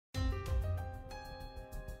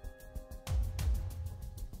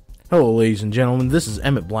Hello, ladies and gentlemen, this is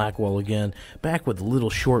Emmett Blackwell again, back with a little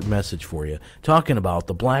short message for you, talking about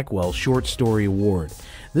the Blackwell Short Story Award.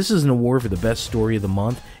 This is an award for the best story of the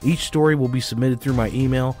month. Each story will be submitted through my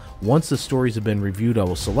email. Once the stories have been reviewed, I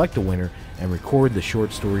will select a winner and record the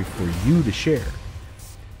short story for you to share.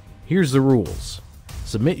 Here's the rules.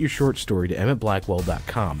 Submit your short story to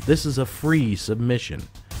emit.blackwell.com. This is a free submission.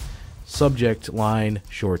 Subject line,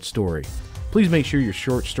 short story. Please make sure your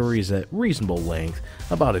short story is at reasonable length,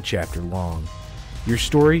 about a chapter long. Your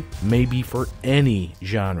story may be for any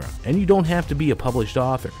genre, and you don't have to be a published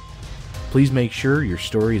author. Please make sure your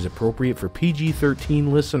story is appropriate for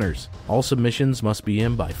PG-13 listeners. All submissions must be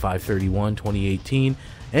in by 5/31/2018,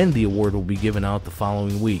 and the award will be given out the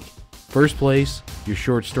following week. First place, your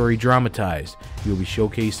short story Dramatized. You will be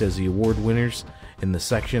showcased as the award winners in the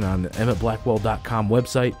section on the emit.blackwell.com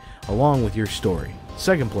website, along with your story.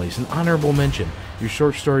 Second place, an honorable mention. Your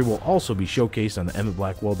short story will also be showcased on the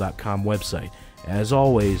emit.blackwell.com website. As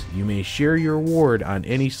always, you may share your award on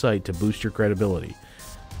any site to boost your credibility.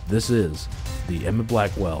 This is the Emmett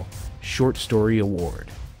Blackwell Short Story Award.